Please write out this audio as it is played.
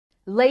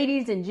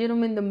Ladies and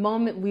gentlemen, the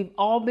moment we've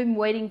all been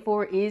waiting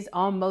for is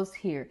almost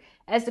here.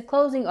 As the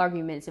closing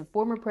arguments in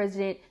former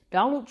President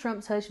Donald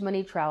Trump's hush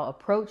money trial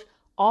approach,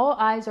 all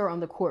eyes are on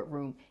the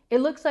courtroom.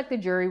 It looks like the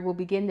jury will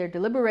begin their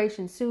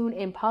deliberations soon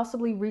and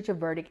possibly reach a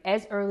verdict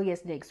as early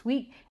as next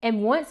week.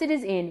 And once it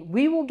is in,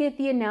 we will get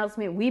the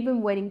announcement we've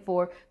been waiting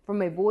for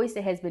from a voice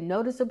that has been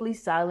noticeably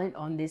silent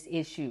on this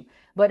issue.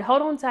 But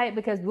hold on tight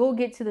because we'll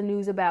get to the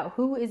news about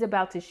who is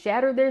about to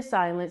shatter their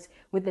silence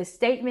with a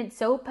statement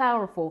so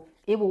powerful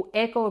it will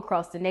echo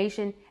across the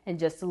nation in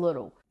just a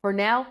little. For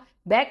now,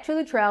 back to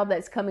the trial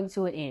that's coming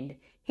to an end.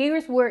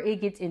 Here's where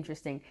it gets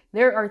interesting.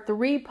 There are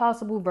three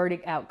possible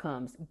verdict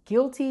outcomes: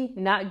 guilty,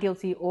 not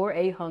guilty, or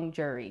a hung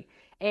jury.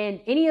 And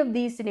any of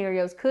these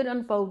scenarios could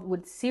unfold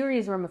with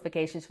serious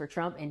ramifications for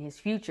Trump and his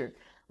future.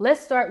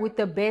 Let's start with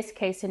the best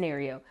case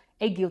scenario,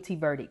 a guilty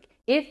verdict.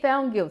 If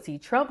found guilty,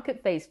 Trump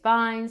could face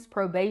fines,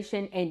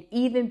 probation, and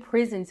even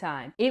prison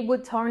time. It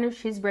would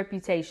tarnish his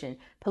reputation,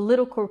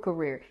 political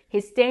career,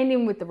 his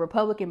standing with the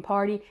Republican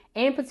Party,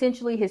 and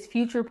potentially his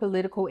future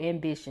political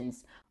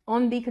ambitions.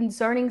 On the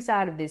concerning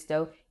side of this,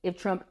 though, if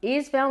Trump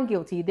is found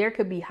guilty, there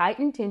could be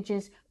heightened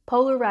tensions,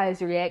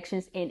 polarized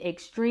reactions, and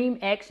extreme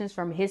actions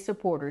from his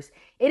supporters.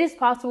 It is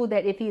possible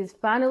that if he is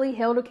finally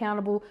held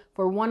accountable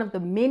for one of the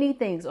many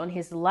things on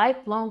his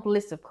lifelong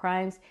list of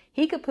crimes,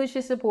 he could push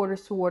his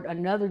supporters toward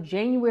another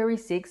January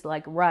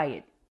 6th-like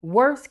riot.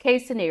 Worst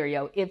case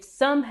scenario, if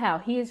somehow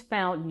he is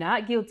found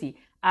not guilty,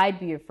 I'd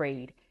be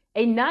afraid.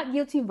 A not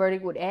guilty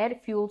verdict would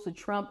add fuel to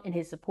Trump and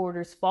his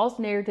supporters' false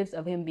narratives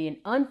of him being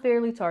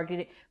unfairly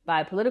targeted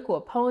by political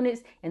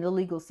opponents and the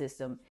legal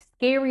system.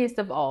 Scariest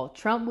of all,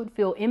 Trump would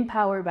feel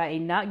empowered by a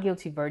not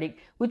guilty verdict,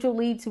 which will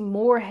lead to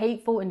more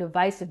hateful and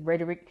divisive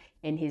rhetoric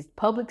in his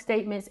public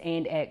statements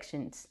and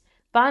actions.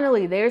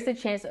 Finally, there's the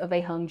chance of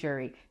a hung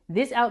jury.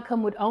 This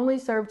outcome would only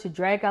serve to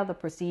drag out the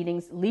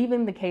proceedings,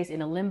 leaving the case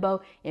in a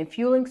limbo and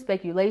fueling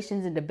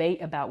speculations and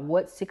debate about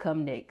what's to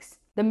come next.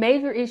 The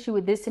major issue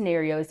with this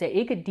scenario is that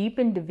it could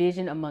deepen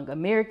division among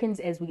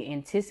Americans as we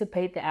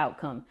anticipate the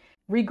outcome.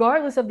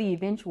 Regardless of the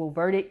eventual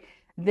verdict,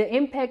 the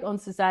impact on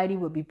society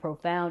would be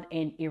profound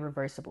and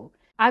irreversible.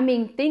 I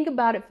mean, think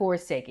about it for a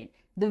second.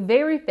 The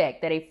very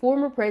fact that a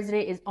former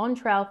president is on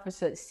trial for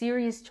such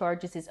serious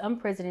charges is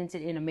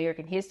unprecedented in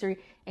American history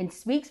and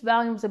speaks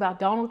volumes about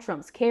Donald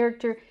Trump's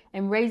character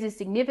and raises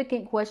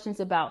significant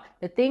questions about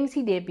the things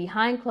he did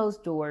behind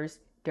closed doors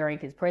during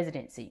his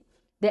presidency.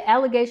 The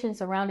allegations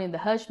surrounding the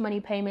hush money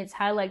payments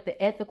highlight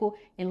the ethical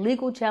and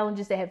legal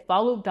challenges that have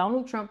followed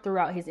Donald Trump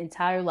throughout his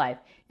entire life.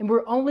 And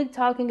we're only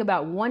talking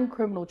about one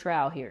criminal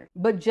trial here.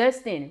 But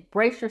just then,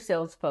 brace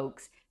yourselves,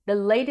 folks. The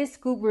latest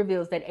scoop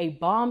reveals that a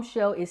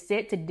bombshell is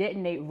set to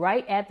detonate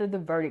right after the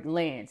verdict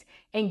lands.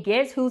 And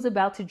guess who's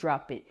about to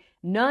drop it?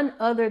 None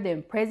other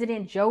than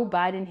President Joe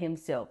Biden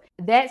himself.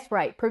 That's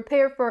right,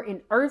 prepare for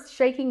an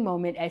earth-shaking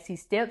moment as he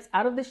steps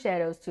out of the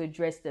shadows to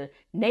address the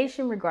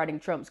nation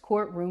regarding Trump's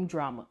courtroom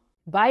drama.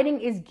 Biden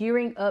is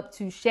gearing up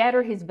to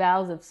shatter his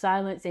vows of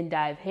silence and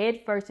dive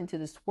headfirst into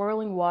the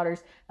swirling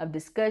waters of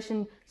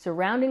discussion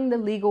surrounding the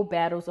legal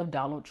battles of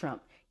Donald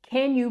Trump.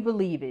 Can you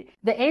believe it?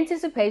 The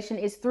anticipation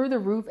is through the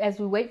roof as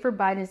we wait for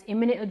Biden's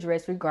imminent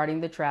address regarding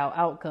the trial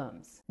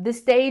outcomes. The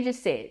stage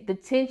is set, the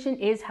tension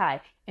is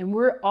high, and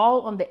we're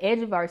all on the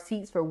edge of our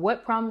seats for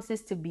what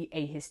promises to be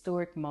a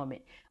historic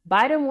moment.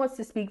 Biden wants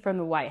to speak from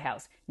the White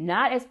House,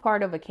 not as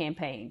part of a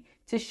campaign,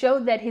 to show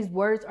that his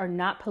words are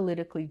not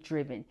politically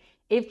driven.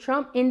 If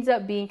Trump ends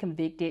up being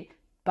convicted,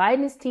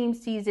 Biden's team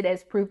sees it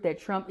as proof that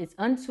Trump is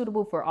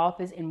unsuitable for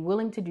office and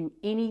willing to do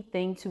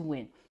anything to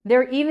win.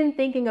 They're even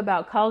thinking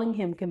about calling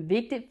him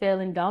convicted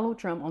felon Donald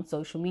Trump on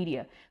social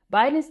media.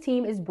 Biden's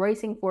team is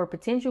bracing for a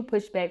potential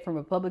pushback from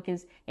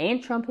Republicans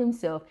and Trump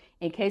himself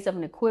in case of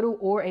an acquittal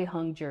or a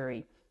hung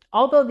jury.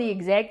 Although the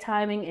exact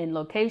timing and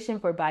location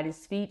for Biden's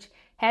speech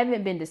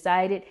haven't been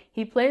decided,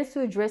 he plans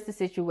to address the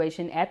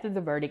situation after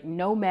the verdict,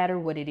 no matter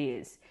what it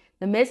is.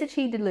 The message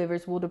he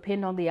delivers will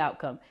depend on the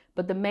outcome,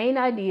 but the main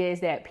idea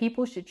is that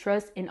people should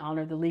trust and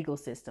honor the legal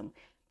system.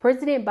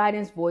 President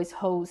Biden's voice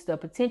holds the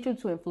potential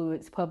to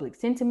influence public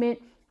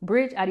sentiment,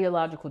 bridge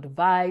ideological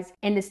divides,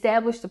 and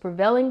establish the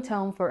prevailing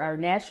tone for our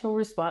national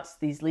response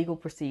to these legal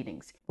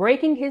proceedings.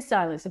 Breaking his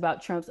silence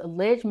about Trump's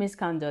alleged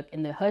misconduct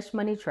in the hush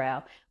money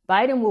trial,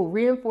 Biden will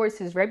reinforce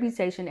his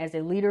reputation as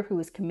a leader who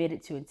is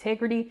committed to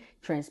integrity,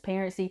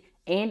 transparency,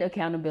 and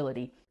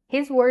accountability.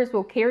 His words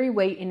will carry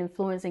weight in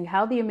influencing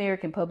how the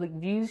American public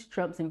views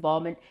Trump's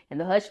involvement in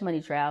the hush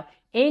money trial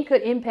and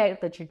could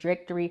impact the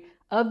trajectory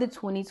of the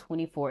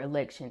 2024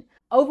 election.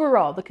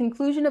 Overall, the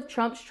conclusion of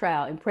Trump's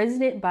trial and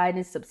President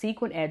Biden's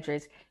subsequent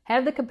address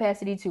have the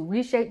capacity to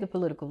reshape the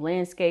political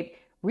landscape,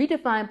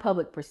 redefine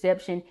public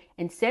perception,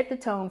 and set the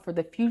tone for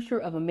the future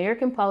of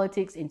American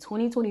politics in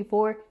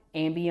 2024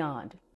 and beyond.